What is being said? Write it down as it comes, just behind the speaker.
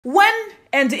When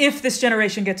and if this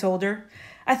generation gets older,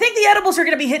 I think the edibles are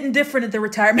going to be hitting different at the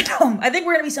retirement home. I think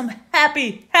we're going to be some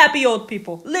happy, happy old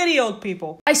people. Litty old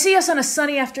people. I see us on a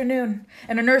sunny afternoon,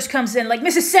 and a nurse comes in like,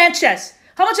 Mrs. Sanchez,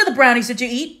 how much of the brownies did you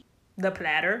eat? The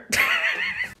platter.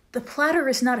 The platter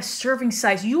is not a serving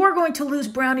size. You are going to lose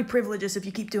brownie privileges if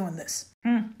you keep doing this.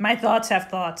 My thoughts have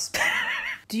thoughts.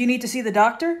 Do you need to see the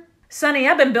doctor? Sonny,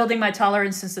 I've been building my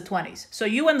tolerance since the 20s, so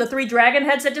you and the 3 dragon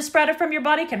heads that just sprouted from your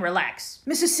body can relax.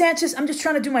 Mrs. Sanchez, I'm just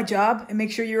trying to do my job and make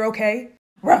sure you're okay.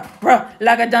 Ruh, ruh,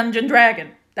 like a dungeon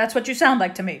dragon. That's what you sound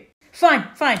like to me. Fine,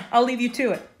 I'll leave you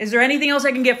to it. Is there anything else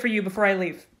I can get for you before I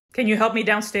leave? Can you help me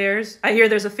downstairs? I hear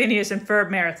there's a Phineas and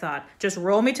Ferb marathon. Just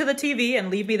roll me to the TV and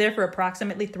leave me there for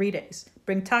approximately 3 days.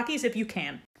 Bring Takis if you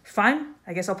can. Fine,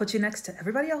 I guess I'll put you next to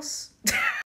everybody else.